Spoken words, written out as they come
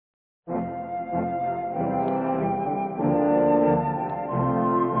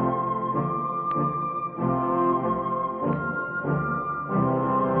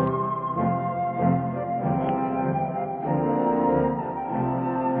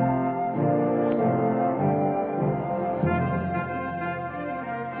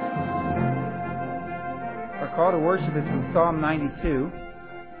call to worship is from Psalm 92.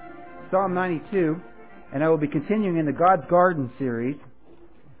 Psalm 92, and I will be continuing in the God's Garden series.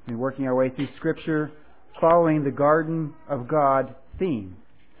 We're working our way through Scripture following the Garden of God theme.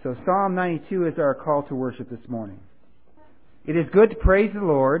 So Psalm 92 is our call to worship this morning. It is good to praise the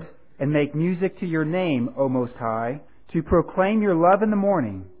Lord and make music to your name, O Most High, to proclaim your love in the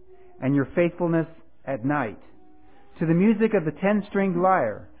morning and your faithfulness at night, to the music of the 10-stringed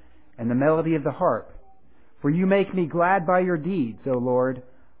lyre and the melody of the harp. For you make me glad by your deeds, O Lord.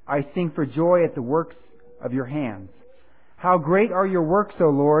 I sing for joy at the works of your hands. How great are your works, O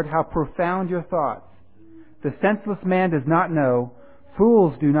Lord, how profound your thoughts. The senseless man does not know,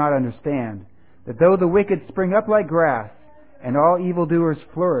 fools do not understand, that though the wicked spring up like grass, and all evildoers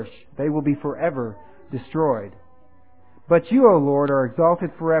flourish, they will be forever destroyed. But you, O Lord, are exalted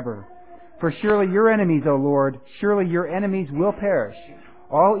forever. For surely your enemies, O Lord, surely your enemies will perish.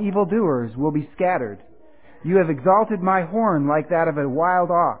 All evildoers will be scattered. You have exalted my horn like that of a wild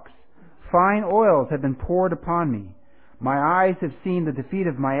ox. Fine oils have been poured upon me. My eyes have seen the defeat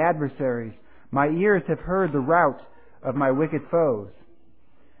of my adversaries. My ears have heard the rout of my wicked foes.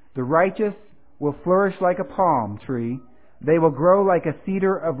 The righteous will flourish like a palm tree. They will grow like a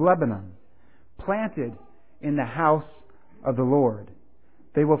cedar of Lebanon, planted in the house of the Lord.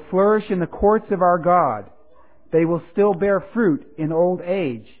 They will flourish in the courts of our God. They will still bear fruit in old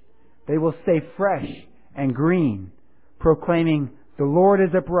age. They will stay fresh and green, proclaiming, the Lord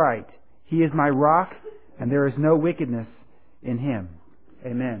is upright. He is my rock, and there is no wickedness in him.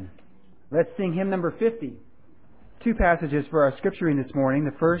 Amen. Let's sing hymn number 50. Two passages for our scripture reading this morning.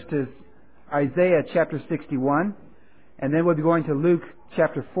 The first is Isaiah chapter 61, and then we'll be going to Luke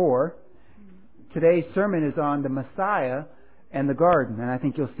chapter 4. Today's sermon is on the Messiah and the garden, and I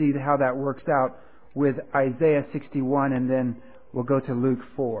think you'll see how that works out with Isaiah 61, and then we'll go to Luke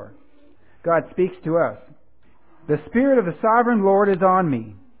 4. God speaks to us. The Spirit of the Sovereign Lord is on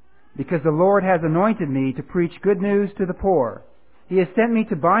me, because the Lord has anointed me to preach good news to the poor. He has sent me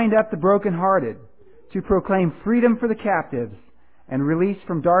to bind up the brokenhearted, to proclaim freedom for the captives, and release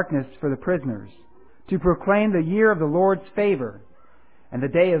from darkness for the prisoners, to proclaim the year of the Lord's favor, and the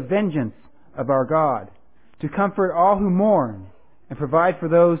day of vengeance of our God, to comfort all who mourn, and provide for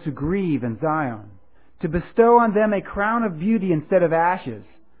those who grieve in Zion, to bestow on them a crown of beauty instead of ashes,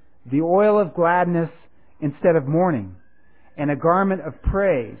 the oil of gladness instead of mourning, and a garment of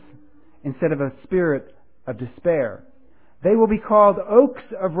praise instead of a spirit of despair. They will be called oaks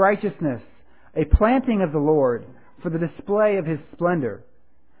of righteousness, a planting of the Lord for the display of his splendor.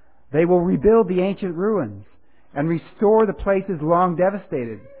 They will rebuild the ancient ruins and restore the places long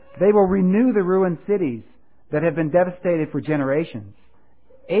devastated. They will renew the ruined cities that have been devastated for generations.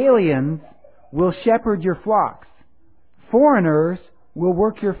 Aliens will shepherd your flocks. Foreigners will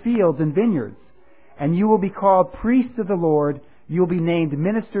work your fields and vineyards, and you will be called priests of the Lord. You will be named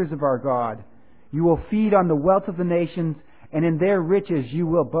ministers of our God. You will feed on the wealth of the nations, and in their riches you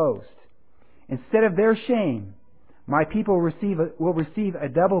will boast. Instead of their shame, my people will receive a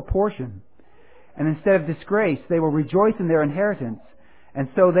double portion, and instead of disgrace, they will rejoice in their inheritance, and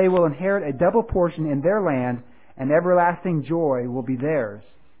so they will inherit a double portion in their land, and everlasting joy will be theirs.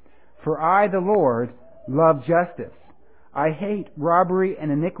 For I, the Lord, love justice. I hate robbery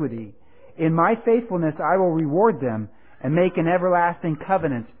and iniquity. In my faithfulness I will reward them and make an everlasting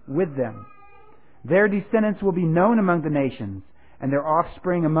covenant with them. Their descendants will be known among the nations, and their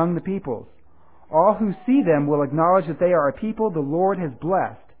offspring among the peoples. All who see them will acknowledge that they are a people the Lord has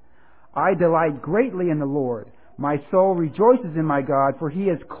blessed. I delight greatly in the Lord. My soul rejoices in my God, for he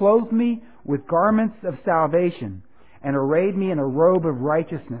has clothed me with garments of salvation and arrayed me in a robe of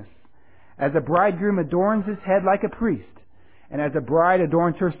righteousness. As a bridegroom adorns his head like a priest, and as a bride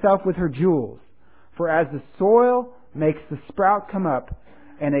adorns herself with her jewels. For as the soil makes the sprout come up,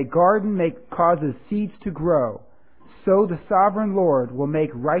 and a garden causes seeds to grow, so the sovereign Lord will make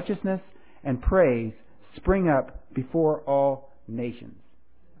righteousness and praise spring up before all nations.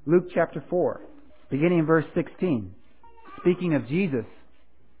 Luke chapter 4, beginning in verse 16. Speaking of Jesus,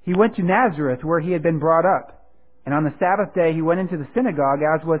 he went to Nazareth where he had been brought up, and on the Sabbath day he went into the synagogue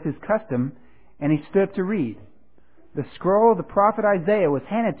as was his custom, and he stood up to read. The scroll of the prophet Isaiah was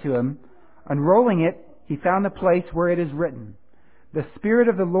handed to him. Unrolling it, he found the place where it is written, The Spirit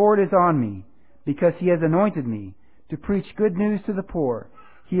of the Lord is on me, because he has anointed me to preach good news to the poor.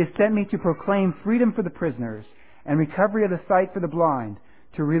 He has sent me to proclaim freedom for the prisoners and recovery of the sight for the blind,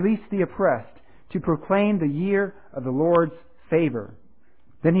 to release the oppressed, to proclaim the year of the Lord's favor.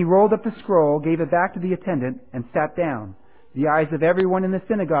 Then he rolled up the scroll, gave it back to the attendant, and sat down. The eyes of everyone in the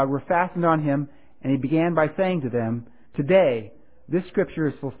synagogue were fastened on him, and he began by saying to them, Today this scripture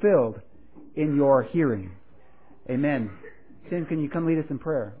is fulfilled in your hearing. Amen. Tim, can you come lead us in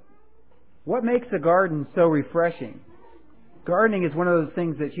prayer? What makes a garden so refreshing? Gardening is one of those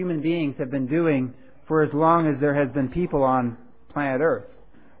things that human beings have been doing for as long as there has been people on planet Earth.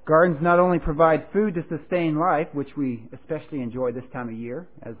 Gardens not only provide food to sustain life, which we especially enjoy this time of year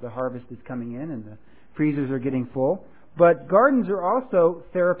as the harvest is coming in and the freezers are getting full, but gardens are also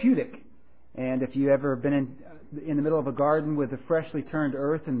therapeutic. And if you've ever been in the middle of a garden with the freshly turned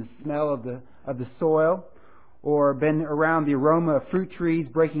earth and the smell of the soil, or been around the aroma of fruit trees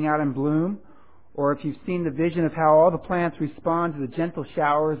breaking out in bloom, or if you've seen the vision of how all the plants respond to the gentle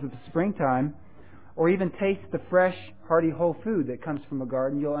showers of the springtime, or even taste the fresh, hearty whole food that comes from a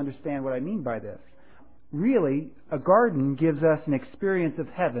garden, you'll understand what I mean by this. Really, a garden gives us an experience of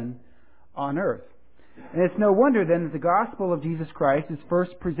heaven on earth. And it's no wonder then that the gospel of Jesus Christ is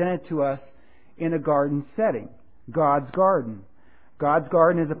first presented to us in a garden setting, God's garden. God's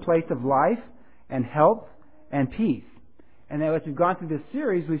garden is a place of life and health and peace. And now as we've gone through this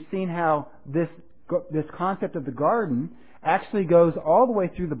series, we've seen how this concept of the garden actually goes all the way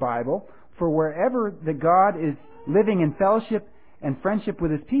through the Bible. For wherever that God is living in fellowship and friendship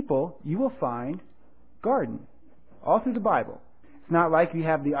with His people, you will find garden. All through the Bible. It's not like you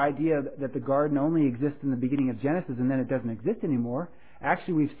have the idea that the garden only exists in the beginning of Genesis and then it doesn't exist anymore.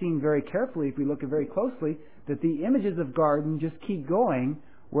 Actually, we've seen very carefully, if we look very closely, that the images of garden just keep going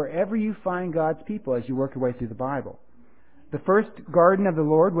wherever you find God's people as you work your way through the Bible. The first garden of the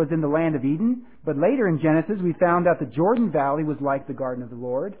Lord was in the land of Eden, but later in Genesis we found out the Jordan Valley was like the garden of the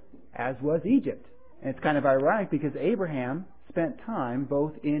Lord, as was Egypt. And it's kind of ironic because Abraham spent time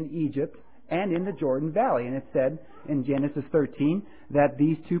both in Egypt and in the Jordan Valley. And it said in Genesis 13 that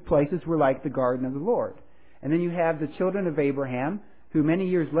these two places were like the garden of the Lord. And then you have the children of Abraham who many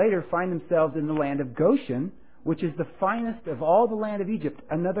years later find themselves in the land of Goshen, which is the finest of all the land of Egypt,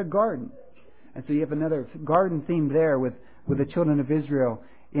 another garden. And so you have another garden theme there with the children of Israel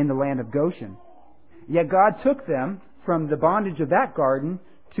in the land of Goshen. Yet God took them from the bondage of that garden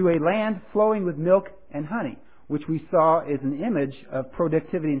to a land flowing with milk and honey, which we saw is an image of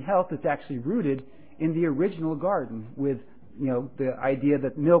productivity and health that's actually rooted in the original garden with, the idea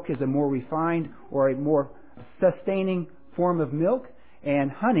that milk is a more refined or a more sustaining form of milk,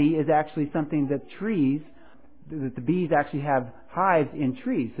 and honey is actually something that the bees actually have hives in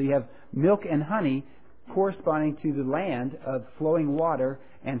trees. So you have milk and honey corresponding to the land of flowing water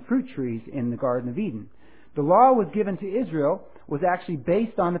and fruit trees in the Garden of Eden. The law was given to Israel was actually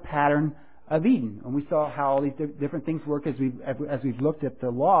based on the pattern of Eden. And we saw how all these different things work as we've looked at the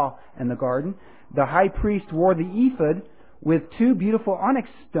law and the garden. The high priest wore the ephod with two beautiful onyx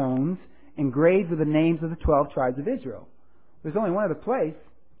stones engraved with the names of the 12 tribes of Israel. There's only one other place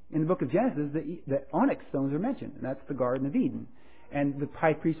in the book of Genesis that onyx stones are mentioned, and that's the Garden of Eden. And the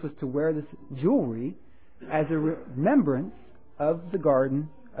high priest was to wear this jewelry as a remembrance of the Garden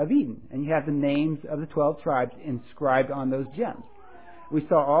of Eden. And you have the names of the 12 tribes inscribed on those gems. We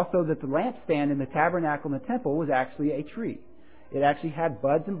saw also that the lampstand in the tabernacle in the temple was actually a tree. It actually had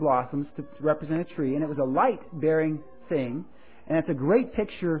buds and blossoms to represent a tree, and it was a light-bearing thing. And it's a great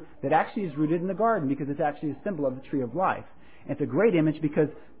picture that actually is rooted in the garden because it's actually a symbol of the tree of life. And it's a great image because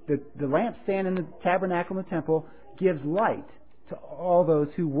the lampstand in the tabernacle in the temple gives light to all those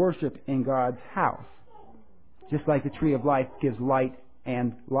who worship in God's house. Just like the tree of life gives light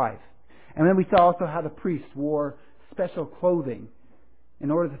and life. And then we saw also how the priests wore special clothing in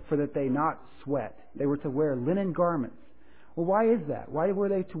order for that they not sweat. They were to wear linen garments. Well, why is that? Why were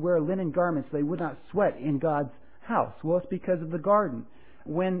they to wear linen garments so they would not sweat in God's house? Well, it's because of the garden.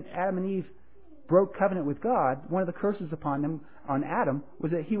 When Adam and Eve broke covenant with God, one of the curses on Adam,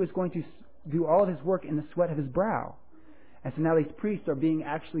 was that he was going to do all of his work in the sweat of his brow. And so now these priests are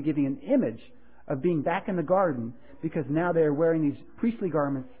actually giving an image of being back in the garden because now they are wearing these priestly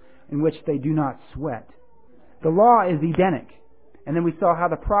garments in which they do not sweat. The law is Edenic. And then we saw how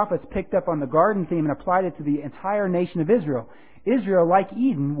the prophets picked up on the garden theme and applied it to the entire nation of Israel. Israel, like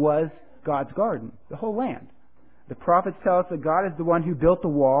Eden, was God's garden, the whole land. The prophets tell us that God is the one who built the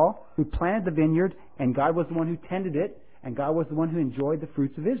wall, who planted the vineyard, and God was the one who tended it, and God was the one who enjoyed the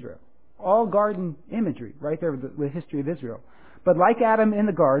fruits of Israel. All garden imagery, right there with the history of Israel. But like Adam in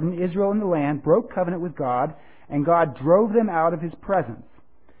the garden, Israel in the land broke covenant with God, and God drove them out of His presence.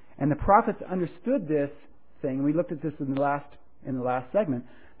 And the prophets understood this thing, and we looked at this in the last segment.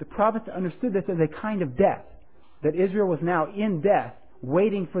 The prophets understood this as a kind of death, that Israel was now in death,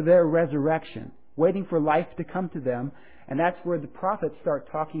 waiting for their resurrection, waiting for life to come to them. And that's where the prophets start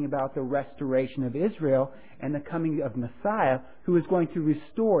talking about the restoration of Israel and the coming of Messiah, who is going to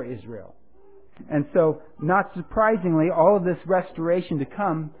restore Israel. And so, not surprisingly, all of this restoration to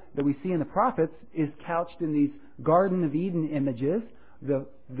come that we see in the prophets is couched in these Garden of Eden images,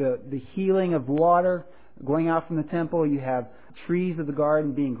 the healing of water going out from the temple. You have trees of the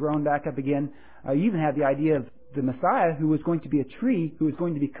garden being grown back up again. You even have the idea of the Messiah who was going to be a tree, who was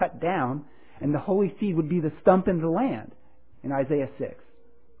going to be cut down, and the holy seed would be the stump in the land in Isaiah 6.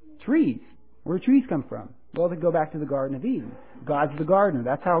 Trees. Where do trees come from? Well, they go back to the Garden of Eden. God's the gardener.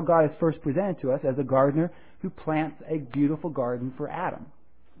 That's how God is first presented to us, as a gardener who plants a beautiful garden for Adam.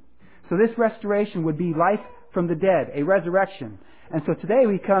 So this restoration would be life from the dead, a resurrection. And so today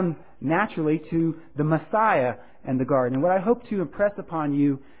we come naturally to the Messiah and the garden. And what I hope to impress upon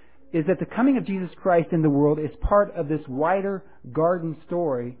you is that the coming of Jesus Christ in the world is part of this wider garden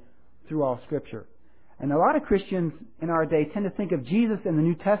story through all Scripture. And a lot of Christians in our day tend to think of Jesus in the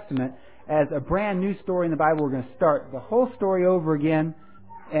New Testament as a brand new story in the Bible. We're going to start the whole story over again.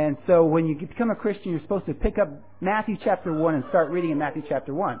 And so when you become a Christian, you're supposed to pick up Matthew chapter 1 and start reading in Matthew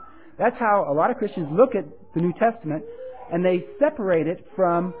chapter 1. That's how a lot of Christians look at the New Testament, and they separate it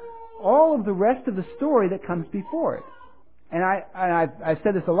from all of the rest of the story that comes before it. And I've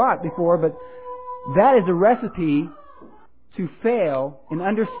said this a lot before, but that is a recipe to fail in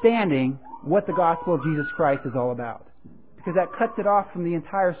understanding what the gospel of Jesus Christ is all about. Because that cuts it off from the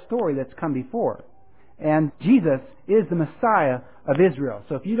entire story that's come before. And Jesus is the Messiah of Israel.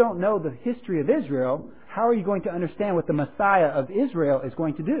 So if you don't know the history of Israel, how are you going to understand what the Messiah of Israel is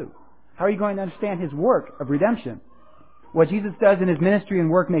going to do? How are you going to understand His work of redemption? What Jesus does in His ministry and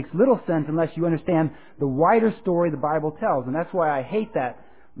work makes little sense unless you understand the wider story the Bible tells. And that's why I hate that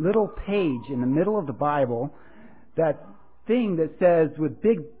little page in the middle of the Bible, that thing that says with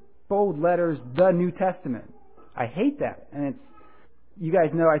big bold letters, the New Testament. I hate that. And you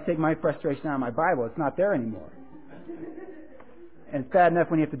guys know I take my frustration out of my Bible. It's not there anymore. And it's bad enough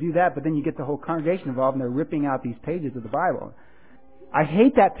when you have to do that, but then you get the whole congregation involved and they're ripping out these pages of the Bible. I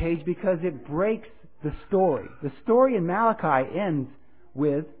hate that page because it breaks the story. The story in Malachi ends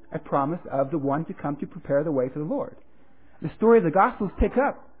with a promise of the one to come to prepare the way for the Lord. The story of the Gospels pick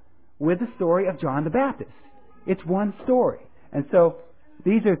up with the story of John the Baptist. It's one story. And so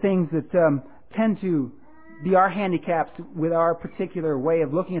these are things that tend to be our handicaps with our particular way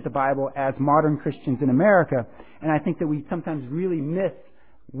of looking at the Bible as modern Christians in America. And I think that we sometimes really miss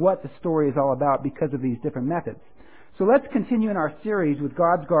what the story is all about because of these different methods. So let's continue in our series with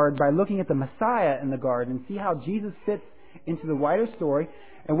God's Garden by looking at the Messiah in the garden and see how Jesus fits into the wider story.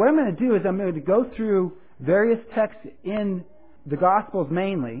 And what I'm going to do is I'm going to go through various texts in the Gospels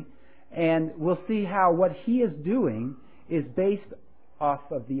mainly, and we'll see how what He is doing is based off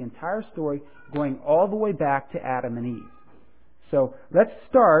of the entire story going all the way back to Adam and Eve. So let's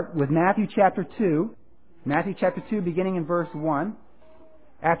start with Matthew chapter 2. Matthew chapter 2 beginning in verse 1.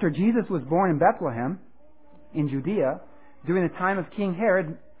 After Jesus was born in Bethlehem in Judea, during the time of King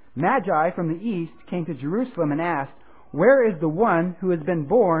Herod, Magi from the east came to Jerusalem and asked, "Where is the one who has been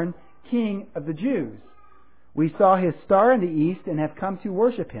born King of the Jews? We saw his star in the east and have come to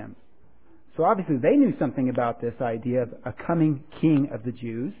worship him." So obviously they knew something about this idea of a coming King of the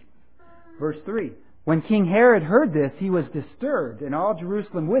Jews. Verse 3. When King Herod heard this, he was disturbed, and all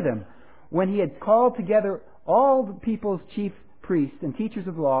Jerusalem with him. When he had called together all the people's chief priests and teachers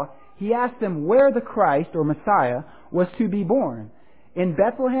of law, he asked them where the Christ, or Messiah, was to be born. "In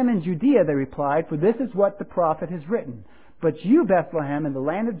Bethlehem in Judea," they replied, "for this is what the prophet has written. But you, Bethlehem, in the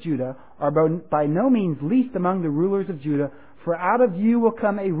land of Judah, are by no means least among the rulers of Judah, for out of you will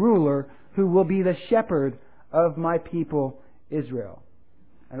come a ruler who will be the shepherd of my people Israel."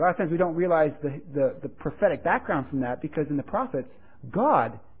 And a lot of times we don't realize the prophetic background from that, because in the prophets,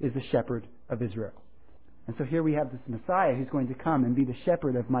 God is the shepherd of Israel. And so here we have this Messiah who's going to come and be the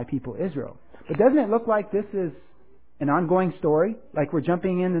shepherd of my people Israel. But doesn't it look like this is an ongoing story? Like we're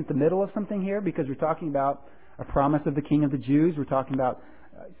jumping in at the middle of something here, because we're talking about a promise of the King of the Jews. We're talking about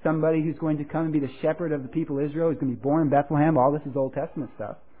somebody who's going to come and be the shepherd of the people Israel. He's going to be born in Bethlehem. All this is Old Testament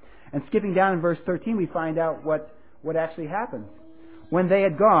stuff. And skipping down in verse 13, we find out what actually happens. When they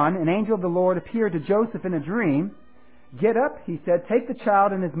had gone, an angel of the Lord appeared to Joseph in a dream. "Get up," he said, "take the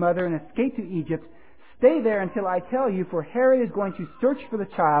child and his mother and escape to Egypt. Stay there until I tell you, for Herod is going to search for the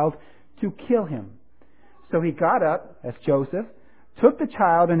child to kill him." So he got up, that's Joseph, took the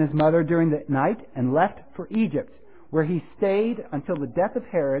child and his mother during the night and left for Egypt, where he stayed until the death of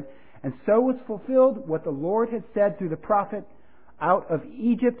Herod. And so was fulfilled what the Lord had said through the prophet, "Out of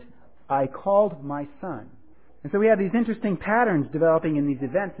Egypt I called my son." And so we have these interesting patterns developing in these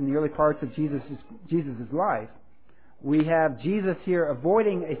events in the early parts of Jesus' life. We have Jesus here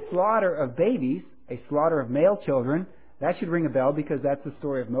avoiding a slaughter of babies, a slaughter of male children. That should ring a bell, because that's the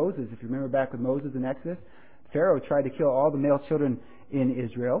story of Moses. If you remember back with Moses in Exodus, Pharaoh tried to kill all the male children in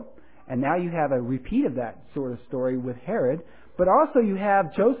Israel. And now you have a repeat of that sort of story with Herod. But also you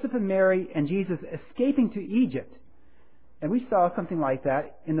have Joseph and Mary and Jesus escaping to Egypt. And we saw something like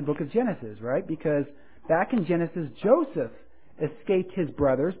that in the book of Genesis, right? Because back in Genesis, Joseph escaped his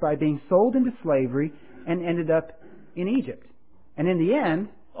brothers by being sold into slavery and ended up in Egypt. And in the end,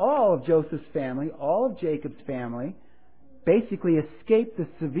 all of Joseph's family, all of Jacob's family, basically escaped the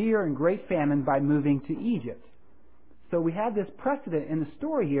severe and great famine by moving to Egypt. So we have this precedent in the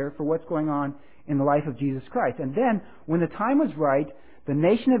story here for what's going on in the life of Jesus Christ. And then, when the time was right, the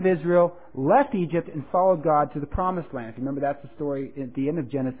nation of Israel left Egypt and followed God to the Promised Land. If you remember, that's the story at the end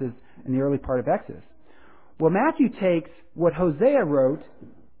of Genesis and the early part of Exodus. Well, Matthew takes what Hosea wrote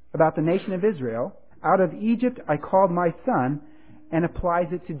about the nation of Israel, out of Egypt I called my son, and applies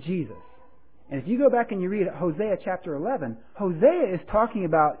it to Jesus. And if you go back and you read Hosea chapter 11, Hosea is talking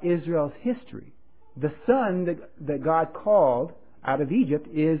about Israel's history. The son that God called out of Egypt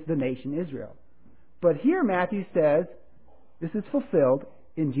is the nation Israel. But here Matthew says this is fulfilled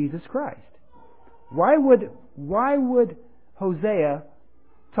in Jesus Christ. Why would Hosea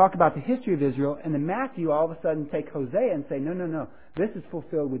talk about the history of Israel and then Matthew all of a sudden take Hosea and say, no, this is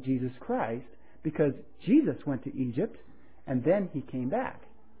fulfilled with Jesus Christ because Jesus went to Egypt and then he came back?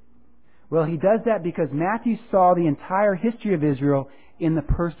 Well, he does that because Matthew saw the entire history of Israel in the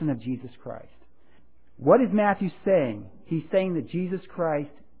person of Jesus Christ. What is Matthew saying? He's saying that Jesus Christ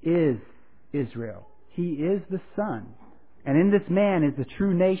is Israel. He is the Son. And in this man is the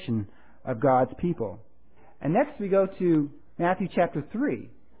true nation of God's people. And next we go to Matthew chapter 3.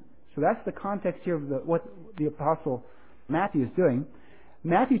 So that's the context here of what the Apostle Matthew is doing.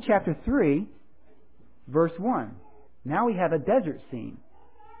 Matthew chapter 3, verse 1. Now we have a desert scene.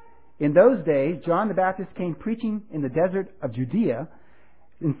 In those days, John the Baptist came preaching in the desert of Judea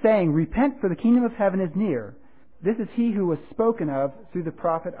and saying, "Repent, for the kingdom of heaven is near." This is he who was spoken of through the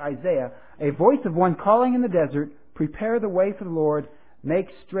prophet Isaiah, a voice of one calling in the desert, "Prepare the way for the Lord, make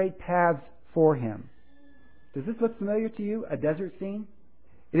straight paths for him." Does this look familiar to you, a desert scene?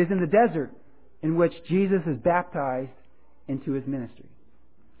 It is in the desert in which Jesus is baptized into his ministry.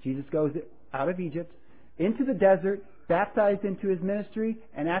 Jesus goes out of Egypt into the desert, baptized into his ministry,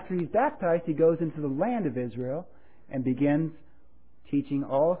 and after he's baptized, he goes into the land of Israel and begins teaching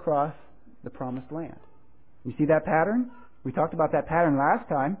all across the Promised Land. You see that pattern? We talked about that pattern last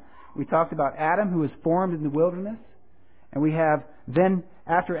time. We talked about Adam, who was formed in the wilderness. And we have then,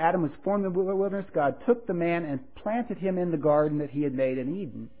 after Adam was formed in the wilderness, God took the man and planted him in the garden that he had made in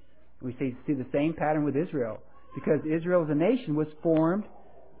Eden. We see the same pattern with Israel. Because Israel as a nation was formed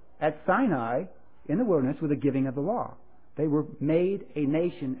at Sinai in the wilderness with the giving of the law. They were made a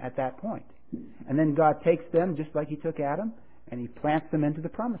nation at that point. And then God takes them, just like he took Adam, and he plants them into the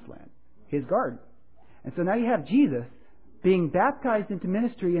Promised Land, his garden. And so now you have Jesus being baptized into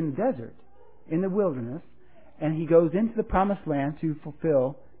ministry in the desert, in the wilderness, and he goes into the Promised Land to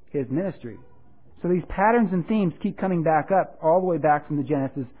fulfill his ministry. So these patterns and themes keep coming back up all the way back from the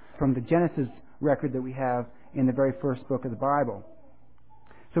Genesis record that we have in the very first book of the Bible.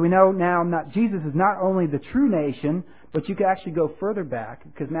 So we know now Jesus is not only the true nation, but you can actually go further back,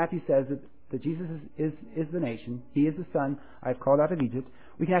 because Matthew says that Jesus is the nation. He is the Son I've called out of Egypt.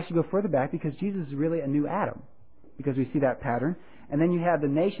 We can actually go further back because Jesus is really a new Adam, because we see that pattern. And then you have the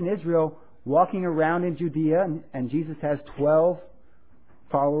nation Israel walking around in Judea, and Jesus has 12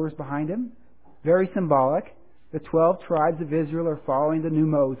 followers behind him. Very symbolic. The 12 tribes of Israel are following the new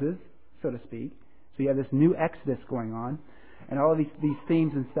Moses, so to speak. So you have this new Exodus going on. And all of these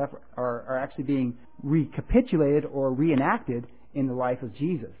themes and stuff are actually being recapitulated or reenacted in the life of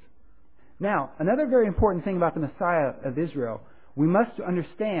Jesus. Now, another very important thing about the Messiah of Israel we must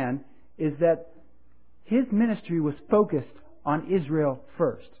understand is that his ministry was focused on Israel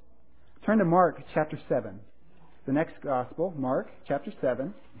first. Turn to Mark chapter 7. The next gospel, Mark chapter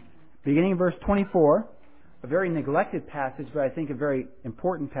 7, beginning in verse 24. A very neglected passage, but I think a very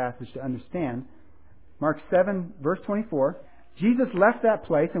important passage to understand. Mark 7, verse 24. Jesus left that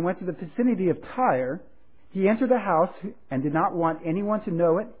place and went to the vicinity of Tyre. He entered a house and did not want anyone to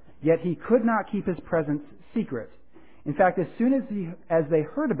know it, yet he could not keep his presence secret. In fact, as soon as she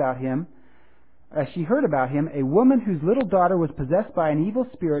heard about him, a woman whose little daughter was possessed by an evil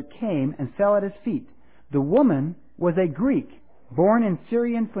spirit came and fell at his feet. The woman was a Greek, born in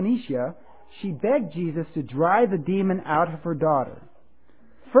Syrian Phoenicia. She begged Jesus to drive the demon out of her daughter.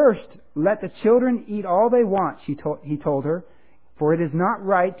 "First, let the children eat all they want," he told her, "for it is not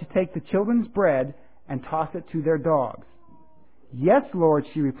right to take the children's bread and toss it to their dogs." "Yes, Lord,"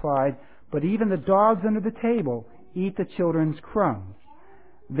 she replied, "but even the dogs under the table eat the children's crumbs."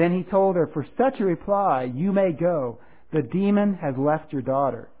 Then he told her, "For such a reply, you may go. The demon has left your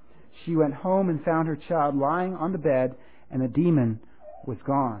daughter." she went home and found her child lying on the bed, and the demon was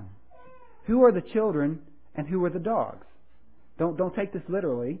gone. Who are the children and who are the dogs? Don't take this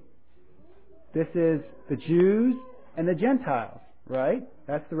literally. This is the Jews and the Gentiles, right?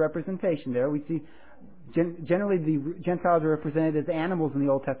 That's the representation there. We see generally the Gentiles are represented as animals in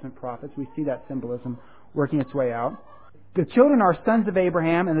the Old Testament prophets. We see that symbolism working its way out. The children are sons of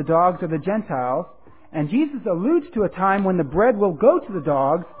Abraham, and the dogs are the Gentiles. And Jesus alludes to a time when the bread will go to the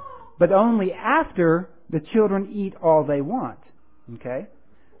dogs, but only after the children eat all they want. Okay?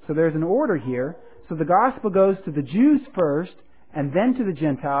 So there's an order here. So the gospel goes to the Jews first, and then to the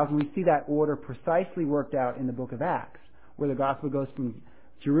Gentiles, and we see that order precisely worked out in the book of Acts, where the gospel goes from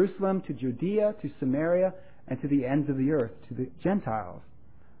Jerusalem to Judea to Samaria and to the ends of the earth, to the Gentiles.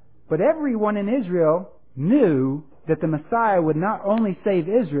 But everyone in Israel knew that the Messiah would not only save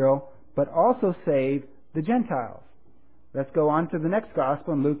Israel, but also save the Gentiles. Let's go on to the next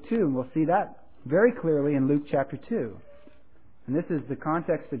gospel in Luke 2, and we'll see that very clearly in Luke chapter 2. And this is the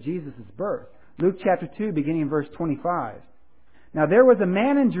context of Jesus' birth. Luke chapter 2, beginning in verse 25. Now there was a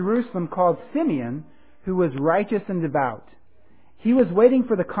man in Jerusalem called Simeon, who was righteous and devout. He was waiting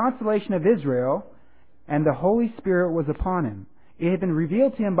for the consolation of Israel, and the Holy Spirit was upon him. It had been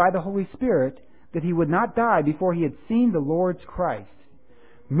revealed to him by the Holy Spirit that he would not die before he had seen the Lord's Christ.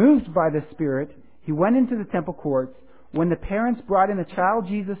 Moved by the Spirit, he went into the temple courts. When the parents brought in the child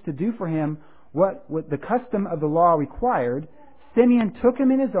Jesus to do for him what the custom of the law required, Simeon took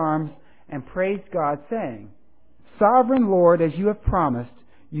him in his arms and praised God, saying, Sovereign Lord, as you have promised,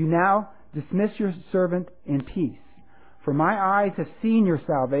 you now dismiss your servant in peace. For my eyes have seen your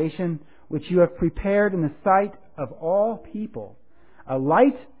salvation, which you have prepared in the sight of all people, a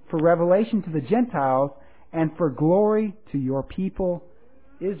light for revelation to the Gentiles and for glory to your people,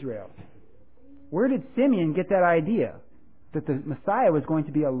 Israel. Where did Simeon get that idea? That the Messiah was going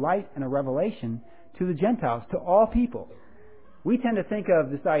to be a light and a revelation to the Gentiles, to all people. We tend to think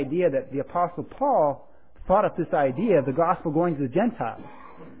of this idea that the Apostle Paul thought up this idea of the gospel going to the Gentiles,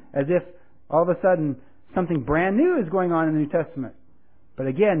 as if all of a sudden something brand new is going on in the New Testament. But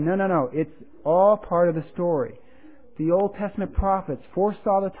again, no. It's all part of the story. The Old Testament prophets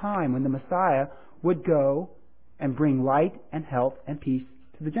foresaw the time when the Messiah would go and bring light and help and peace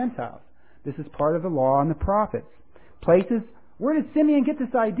to the Gentiles. This is part of the law and the prophets. Places, where did Simeon get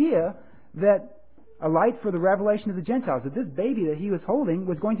this idea that a light for the revelation of the Gentiles, that this baby that he was holding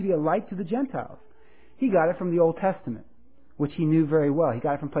was going to be a light to the Gentiles? He got it from the Old Testament, which he knew very well. He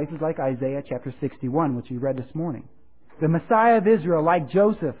got it from places like Isaiah chapter 61, which we read this morning. The Messiah of Israel, like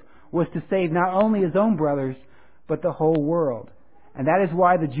Joseph, was to save not only his own brothers, but the whole world. And that is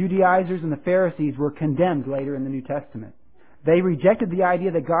why the Judaizers and the Pharisees were condemned later in the New Testament. They rejected the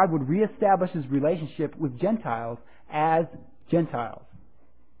idea that God would reestablish his relationship with Gentiles as Gentiles.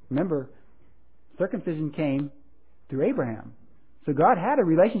 Remember, circumcision came through Abraham. So God had a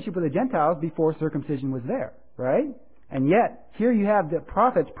relationship with the Gentiles before circumcision was there, right? And yet, here you have the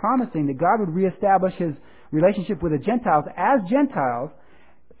prophets promising that God would reestablish his relationship with the Gentiles as Gentiles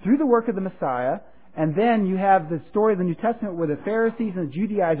through the work of the Messiah. And then you have the story of the New Testament where the Pharisees and the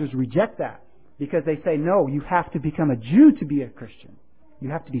Judaizers reject that because they say, no, you have to become a Jew to be a Christian.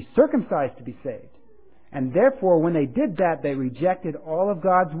 You have to be circumcised to be saved. And therefore, when they did that, they rejected all of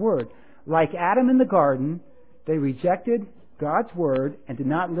God's Word. Like Adam in the garden, they rejected God's Word and did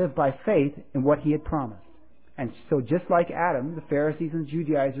not live by faith in what he had promised. And so just like Adam, the Pharisees and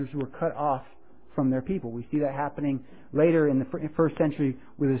Judaizers were cut off from their people. We see that happening later in the first century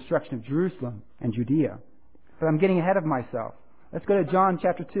with the destruction of Jerusalem and Judea. But I'm getting ahead of myself. Let's go to John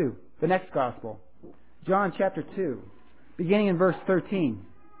chapter 2, the next gospel. John chapter 2, beginning in verse 13.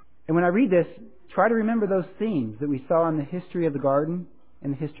 And when I read this, try to remember those themes that we saw in the history of the garden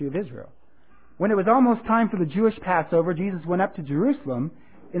and the history of Israel. When it was almost time for the Jewish Passover, Jesus went up to Jerusalem.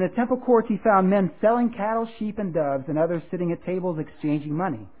 In the temple courts he found men selling cattle, sheep, and doves, and others sitting at tables exchanging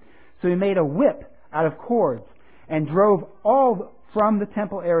money. So he made a whip out of cords and drove all from the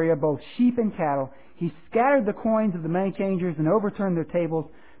temple area, both sheep and cattle. He scattered the coins of the money changers and overturned their tables.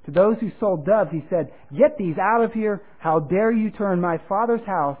 To those who sold doves he said, "Get these out of here. How dare you turn my Father's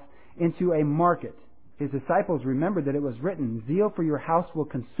house into a market?" His disciples remembered that it was written, "Zeal for your house will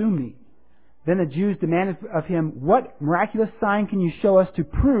consume me." Then the Jews demanded of him, "What miraculous sign can you show us to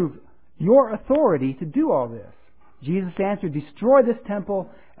prove your authority to do all this?" Jesus answered, "Destroy this temple,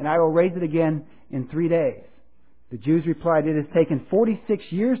 and I will raise it again in 3 days." The Jews replied, "It has taken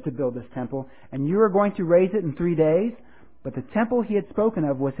 46 years to build this temple, and you are going to raise it in 3 days?" But the temple he had spoken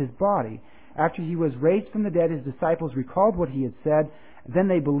of was his body. After he was raised from the dead, his disciples recalled what he had said. Then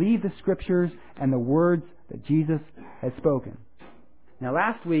they believed the Scriptures and the words that Jesus had spoken. Now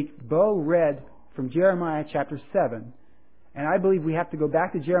last week, Bo read from Jeremiah chapter 7. And I believe we have to go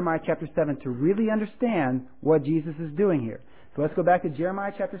back to Jeremiah chapter 7 to really understand what Jesus is doing here. So let's go back to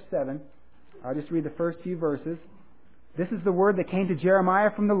Jeremiah chapter 7. I'll just read the first few verses. This is the word that came to Jeremiah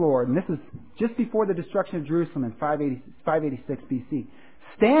from the Lord. And this is just before the destruction of Jerusalem in 586 BC.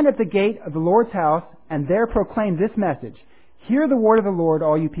 Stand at the gate of the Lord's house and there proclaim this message. Hear the word of the Lord,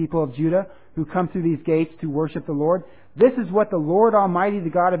 all you people of Judah who come through these gates to worship the Lord. This is what the Lord Almighty, the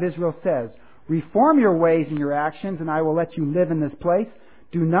God of Israel, says. Reform your ways and your actions, and I will let you live in this place.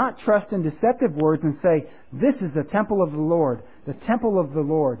 Do not trust in deceptive words and say, this is the temple of the Lord, the temple of the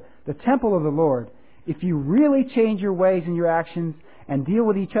Lord, the temple of the Lord. If you really change your ways and your actions and deal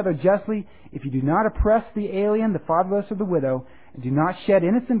with each other justly, if you do not oppress the alien, the fatherless, or the widow, and do not shed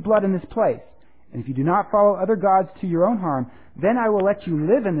innocent blood in this place, and if you do not follow other gods to your own harm, then I will let you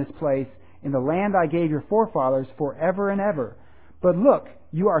live in this place, in the land I gave your forefathers forever and ever. But look,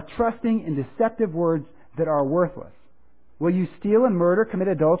 you are trusting in deceptive words that are worthless. Will you steal and murder, commit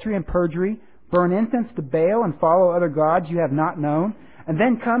adultery and perjury, burn incense to Baal and follow other gods you have not known, and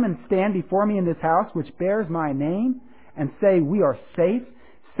then come and stand before me in this house which bears my name, and say, we are safe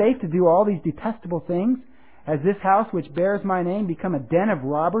to do all these detestable things? Has this house which bears my name become a den of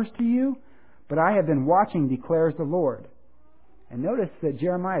robbers to you? But I have been watching, declares the Lord. And notice that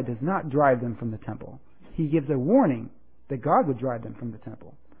Jeremiah does not drive them from the temple. He gives a warning that God would drive them from the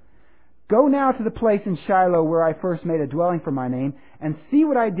temple. Go now to the place in Shiloh where I first made a dwelling for my name, and see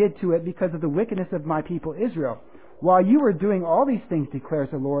what I did to it because of the wickedness of my people Israel. While you were doing all these things, declares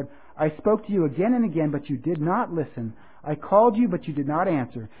the Lord, I spoke to you again and again, but you did not listen. I called you, but you did not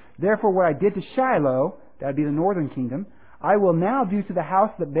answer. Therefore, what I did to Shiloh, that would be the northern kingdom, I will now do to the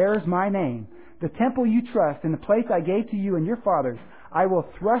house that bears my name. The temple you trust, and the place I gave to you and your fathers, I will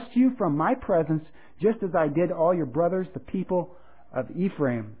thrust you from my presence, just as I did all your brothers, the people of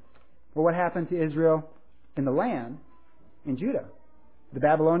Ephraim. Well, what happened to Israel in the land in Judah? The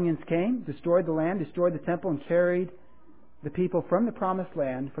Babylonians came, destroyed the land, destroyed the temple, and carried the people from the promised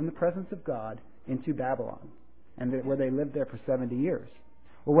land, from the presence of God, into Babylon, and where they lived there for 70 years.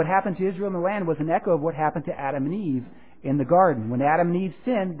 Well, what happened to Israel in the land was an echo of what happened to Adam and Eve in the garden. When Adam and Eve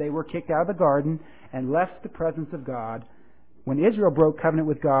sinned, they were kicked out of the garden and left the presence of God. When Israel broke covenant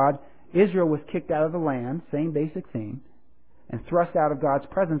with God, Israel was kicked out of the land, same basic thing, and thrust out of God's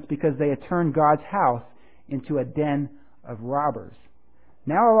presence because they had turned God's house into a den of robbers.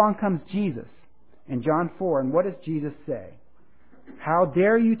 Now along comes Jesus in John 4, and what does Jesus say? How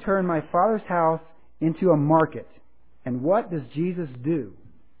dare you turn my Father's house into a market? And what does Jesus do?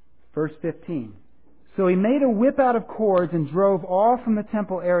 Verse 15. So he made a whip out of cords and drove all from the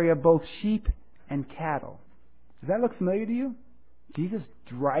temple area, both sheep and cattle. Does that look familiar to you? Jesus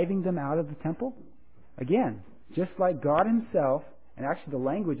driving them out of the temple? Again, just like God himself, and actually the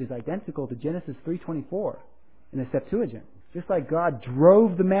language is identical to Genesis 3:24 in the Septuagint. Just like God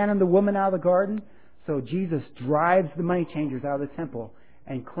drove the man and the woman out of the garden, so Jesus drives the money changers out of the temple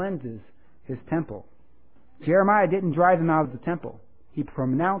and cleanses his temple. Jeremiah didn't drive them out of the temple. He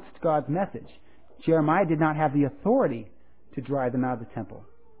pronounced God's message. Jeremiah did not have the authority to drive them out of the temple.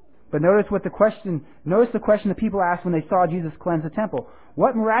 But notice the question the people asked when they saw Jesus cleanse the temple.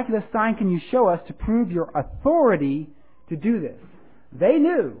 What miraculous sign can you show us to prove your authority to do this? They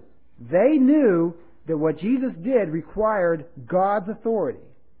knew that what Jesus did required God's authority.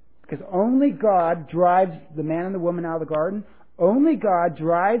 Because only God drives the man and the woman out of the garden. Only God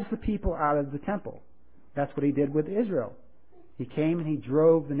drives the people out of the temple. That's what he did with Israel. He came and he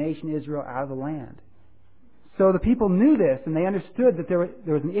drove the nation Israel out of the land. So the people knew this, and they understood that there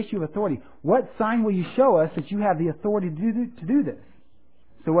was an issue of authority. What sign will you show us that you have the authority to do this?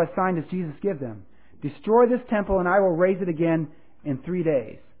 So what sign does Jesus give them? Destroy this temple, and I will raise it again in 3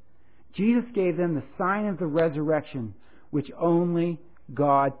 days. Jesus gave them the sign of the resurrection, which only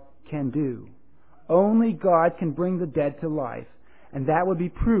God can do. Only God can bring the dead to life, and that would be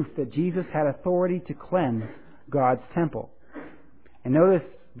proof that Jesus had authority to cleanse God's temple. And notice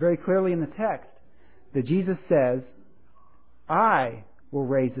very clearly in the text that Jesus says, I will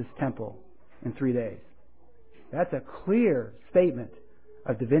raise this temple in 3 days. That's a clear statement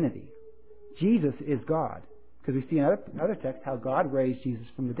of divinity. Jesus is God. Because we see in other texts how God raised Jesus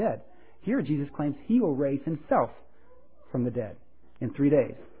from the dead. Here Jesus claims he will raise himself from the dead in 3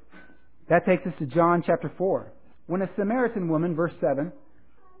 days. That takes us to John chapter 4. When a Samaritan woman, verse 7,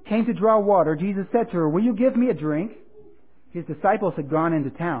 came to draw water, Jesus said to her, will you give me a drink? His disciples had gone into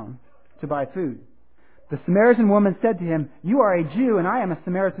town to buy food. The Samaritan woman said to him, you are a Jew and I am a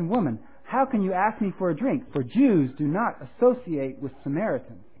Samaritan woman. How can you ask me for a drink? For Jews do not associate with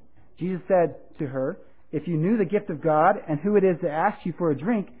Samaritans. Jesus said to her, If you knew the gift of God and who it is that asks you for a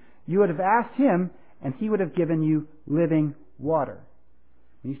drink, you would have asked him, and he would have given you living water.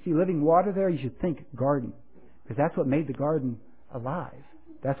 When you see living water there, you should think garden, because that's what made the garden alive.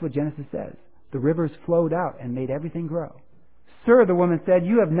 That's what Genesis says. The rivers flowed out and made everything grow. Sir, the woman said,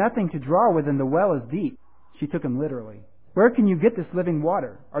 you have nothing to draw with, and the well is deep. She took him literally. Where can you get this living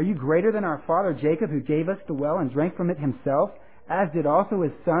water? Are you greater than our father Jacob, who gave us the well and drank from it himself, as did also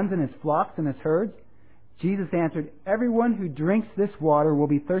his sons and his flocks and his herds? Jesus answered, everyone who drinks this water will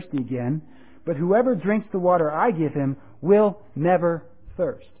be thirsty again, but whoever drinks the water I give him will never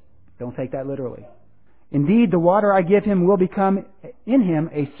thirst. Don't take that literally. Indeed, the water I give him will become in him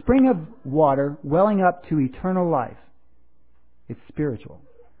a spring of water welling up to eternal life. It's spiritual.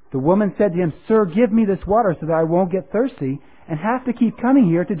 The woman said to him, Sir, give me this water so that I won't get thirsty and have to keep coming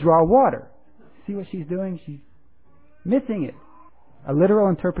here to draw water. See what she's doing? She's missing it. A literal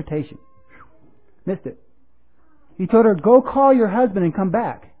interpretation. Missed it. He told her, Go call your husband and come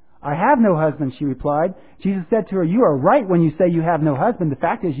back. I have no husband, she replied. Jesus said to her, You are right when you say you have no husband. The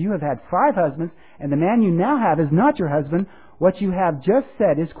fact is you have had 5 husbands, and the man you now have is not your husband. What you have just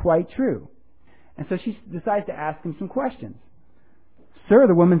said is quite true. And so she decides to ask him some questions. Sir,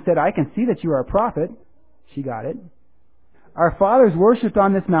 the woman said, I can see that you are a prophet. She got it. Our fathers worshipped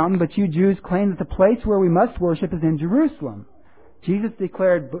on this mountain, but you Jews claim that the place where we must worship is in Jerusalem. Jesus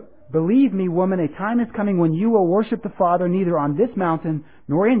declared, Believe me, woman, a time is coming when you will worship the Father neither on this mountain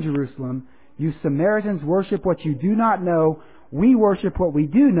nor in Jerusalem. You Samaritans worship what you do not know. We worship what we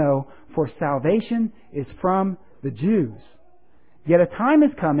do know, for salvation is from the Jews. Yet a time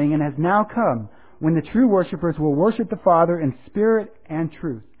is coming and has now come when the true worshippers will worship the Father in spirit and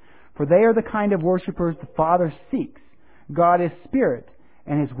truth. For they are the kind of worshippers the Father seeks. God is spirit,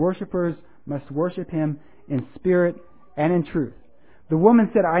 and his worshippers must worship him in spirit and in truth. The woman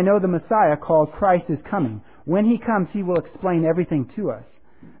said, I know the Messiah, called Christ, is coming. When he comes, he will explain everything to us.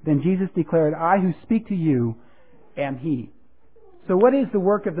 Then Jesus declared, I who speak to you am he. So what is the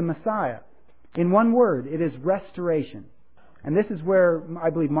work of the Messiah? In one word, it is restoration. And this is where I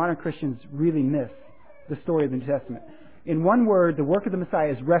believe modern Christians really miss the story of the New Testament. In one word, the work of the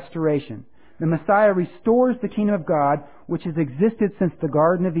Messiah is restoration. The Messiah restores the kingdom of God, which has existed since the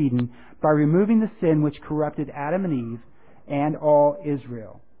Garden of Eden, by removing the sin which corrupted Adam and Eve and all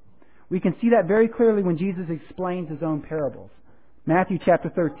Israel. We can see that very clearly when Jesus explains his own parables. Matthew chapter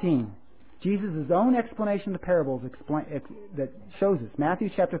 13. Jesus' own explanation of the parables that shows us. Matthew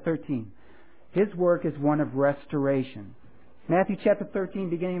chapter 13. His work is one of restoration. Matthew chapter 13,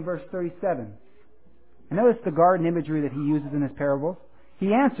 beginning in verse 37. And notice the garden imagery that he uses in his parables.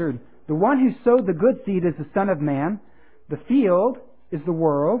 He answered, The one who sowed the good seed is the Son of Man. The field is the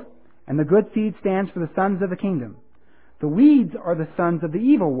world, and the good seed stands for the sons of the kingdom. The weeds are the sons of the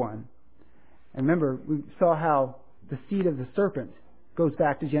evil one. And remember, we saw how the seed of the serpent goes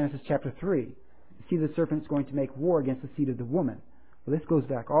back to Genesis chapter 3. The seed of the serpent is going to make war against the seed of the woman. Well, this goes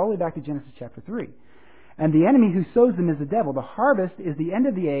back all the way back to Genesis chapter 3. And the enemy who sows them is the devil. The harvest is the end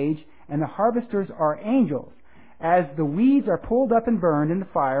of the age, and the harvesters are angels. As the weeds are pulled up and burned in the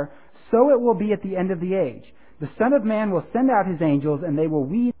fire, so it will be at the end of the age. The Son of Man will send out his angels, and they will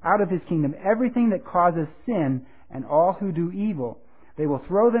weed out of his kingdom everything that causes sin and all who do evil. They will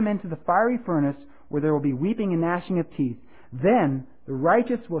throw them into the fiery furnace, where there will be weeping and gnashing of teeth. Then the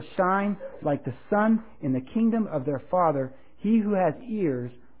righteous will shine like the sun in the kingdom of their Father. He who has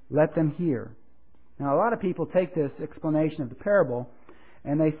ears, let them hear. Now, a lot of people take this explanation of the parable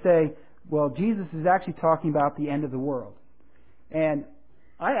and they say, well, Jesus is actually talking about the end of the world. And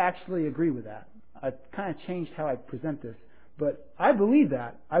I actually agree with that. I've kind of changed how I present this. But I believe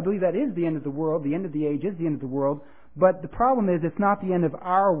that. I believe that is the end of the world. The end of the age is the end of the world. But the problem is it's not the end of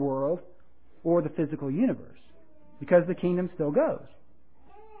our world or the physical universe, because the kingdom still goes.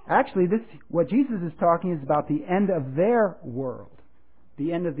 Actually, what Jesus is talking is about the end of their world.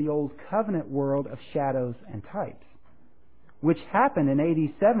 The end of the old covenant world of shadows and types, which happened in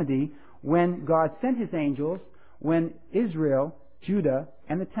AD 70 when God sent his angels, when Israel, Judah,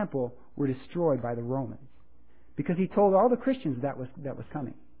 and the temple were destroyed by the Romans. Because he told all the Christians that was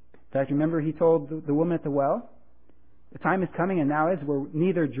coming. In fact, remember he told the woman at the well, the time is coming and now is where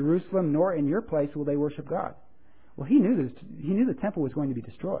neither Jerusalem nor in your place will they worship God. Well, he knew the temple was going to be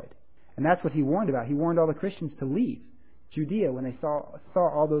destroyed. And that's what he warned about. He warned all the Christians to leave Judea when they saw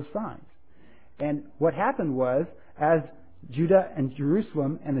all those signs. And what happened was, as Judah and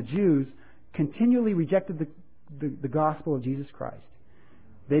Jerusalem and the Jews continually rejected the gospel of Jesus Christ,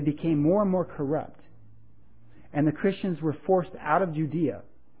 they became more and more corrupt. And the Christians were forced out of Judea.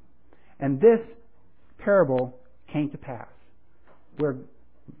 And this parable came to pass, where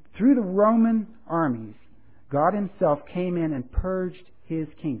through the Roman armies, God himself came in and purged his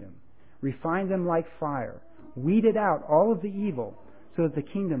kingdom, refined them like fire, weeded out all of the evil so that the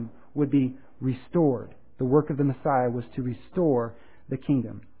kingdom would be restored. The work of the Messiah was to restore the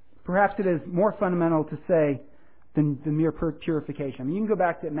kingdom. Perhaps it is more fundamental to say than the mere purification. I mean, you can go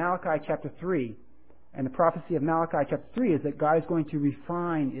back to Malachi chapter 3, and the prophecy of Malachi chapter 3 is that God is going to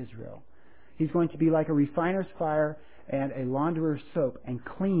refine Israel. He's going to be like a refiner's fire and a launderer's soap and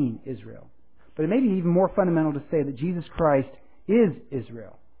clean Israel. But it may be even more fundamental to say that Jesus Christ is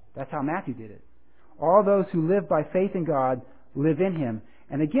Israel. That's how Matthew did it. All those who live by faith in God live in him.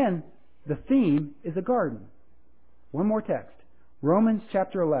 And again, the theme is a garden. One more text. Romans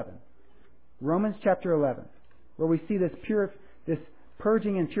chapter 11. Romans chapter 11. Where we see this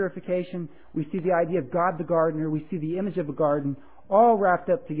purging and purification. We see the idea of God the gardener. We see the image of a garden all wrapped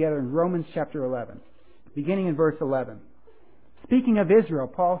up together in Romans chapter 11. Beginning in verse 11. Speaking of Israel,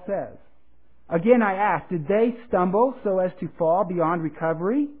 Paul says, "Again I ask, did they stumble so as to fall beyond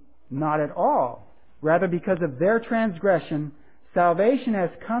recovery? Not at all. Rather, because of their transgression, salvation has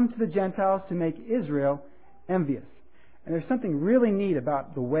come to the Gentiles to make Israel envious." And there's something really neat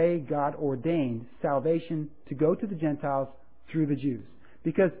about the way God ordained salvation to go to the Gentiles through the Jews.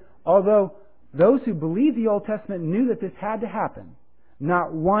 Because although those who believed the Old Testament knew that this had to happen,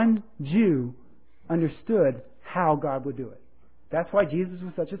 not one Jew understood how God would do it. That's why Jesus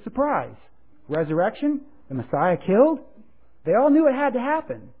was such a surprise. Resurrection, the Messiah killed, they all knew it had to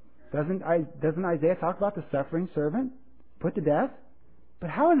happen. Doesn't Isaiah talk about the suffering servant put to death? But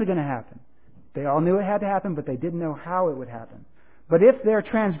how is it going to happen? They all knew it had to happen, but they didn't know how it would happen. But if their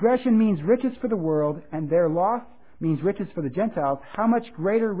transgression means riches for the world, and their loss means riches for the Gentiles, how much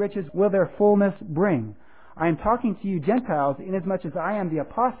greater riches will their fullness bring? I am talking to you Gentiles, inasmuch as I am the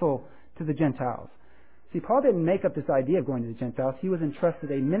apostle to the Gentiles. See, Paul didn't make up this idea of going to the Gentiles. He was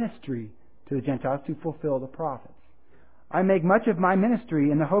entrusted a ministry to the Gentiles to fulfill the prophets. I make much of my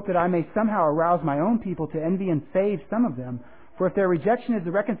ministry in the hope that I may somehow arouse my own people to envy and save some of them. For if their rejection is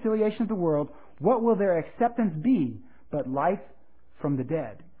the reconciliation of the world, what will their acceptance be but life from the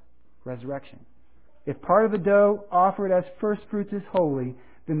dead? Resurrection. If part of the dough offered as first fruits is holy,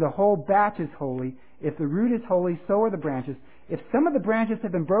 then the whole batch is holy. If the root is holy, so are the branches. If some of the branches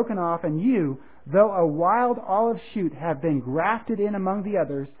have been broken off, and you, though a wild olive shoot, have been grafted in among the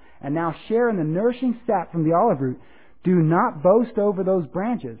others, and now share in the nourishing sap from the olive root, do not boast over those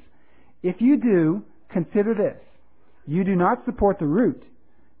branches. If you do, consider this. You do not support the root,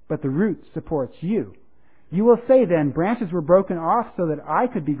 but the root supports you. You will say then, branches were broken off so that I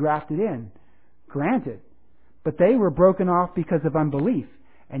could be grafted in. Granted, but they were broken off because of unbelief,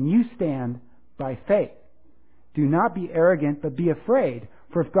 and you stand by faith. Do not be arrogant, but be afraid.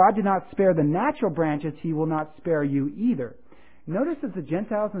 For if God did not spare the natural branches, he will not spare you either. Notice that the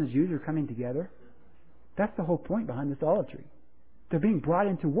Gentiles and the Jews are coming together. That's the whole point behind this olive tree. They're being brought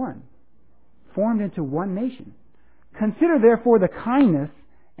into one, formed into one nation. Consider therefore the kindness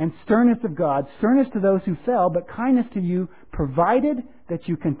and sternness of God, sternness to those who fell, but kindness to you, provided that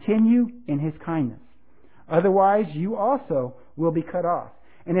you continue in his kindness. Otherwise, you also will be cut off.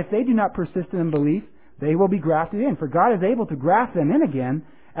 And if they do not persist in unbelief, they will be grafted in. For God is able to graft them in again.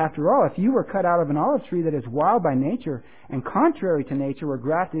 After all, if you were cut out of an olive tree that is wild by nature and contrary to nature were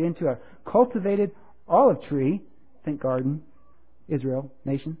grafted into a cultivated olive tree, think garden, Israel,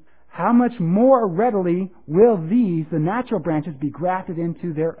 nation, how much more readily will these, the natural branches, be grafted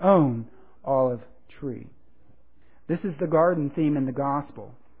into their own olive tree? This is the garden theme in the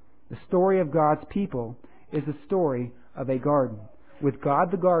gospel. The story of God's people is the story of a garden. With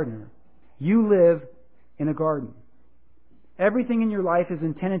God the gardener, you live in a garden. Everything in your life is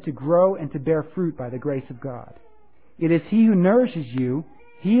intended to grow and to bear fruit by the grace of God. It is He who nourishes you.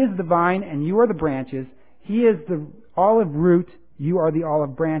 He is the vine and you are the branches. He is the olive root, you are the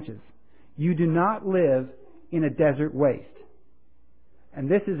olive branches. You do not live in a desert waste. And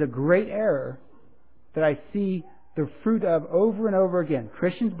this is a great error that I see the fruit of over and over again.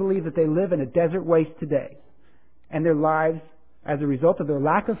 Christians believe that they live in a desert waste today. And their lives, as a result of their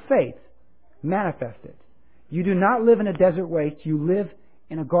lack of faith, manifest it. You do not live in a desert waste. You live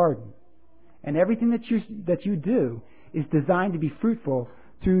in a garden. And everything that you do is designed to be fruitful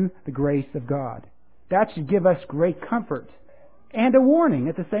through the grace of God. That should give us great comfort and a warning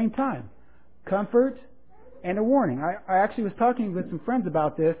at the same time. Comfort and a warning. I actually was talking with some friends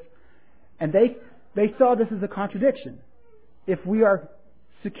about this, and they saw this as a contradiction. If we are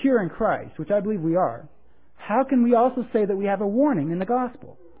secure in Christ, which I believe we are, how can we also say that we have a warning in the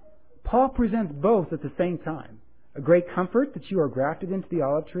gospel? Paul presents both at the same time. A great comfort that you are grafted into the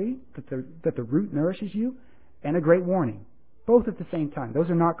olive tree, that the root nourishes you, and a great warning. Both at the same time. Those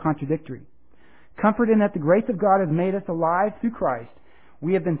are not contradictory. Comfort in that the grace of God has made us alive through Christ.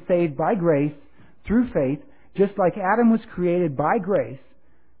 We have been saved by grace through faith, just like Adam was created by grace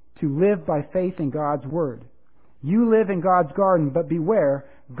to live by faith in God's Word. You live in God's garden, but beware,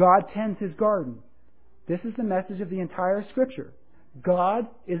 God tends His garden. This is the message of the entire Scripture. God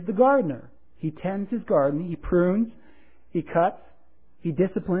is the gardener. He tends His garden. He prunes. He cuts. He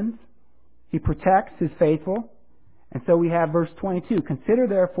disciplines. He protects His faithful. And so we have verse 22. Consider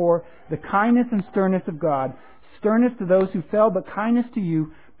therefore the kindness and sternness of God, sternness to those who fell, but kindness to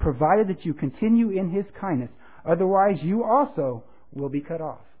you, provided that you continue in His kindness. Otherwise you also will be cut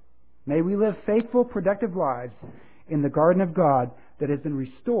off. May we live faithful, productive lives in the garden of God that has been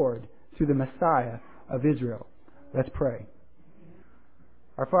restored through the Messiah of Israel. Let's pray.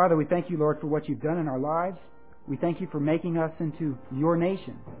 Our Father, we thank you, Lord, for what you've done in our lives. We thank you for making us into your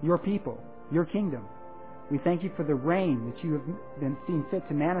nation, your people, your kingdom. We thank you for the reign that you have been seen fit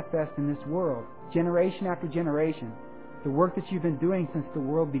to manifest in this world, generation after generation, the work that you've been doing since the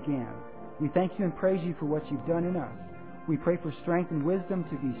world began. We thank you and praise you for what you've done in us. We pray for strength and wisdom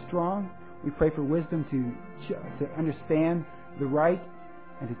to be strong. We pray for wisdom to understand the right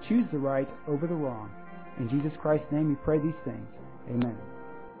and to choose the right over the wrong. In Jesus Christ's name we pray these things. Amen.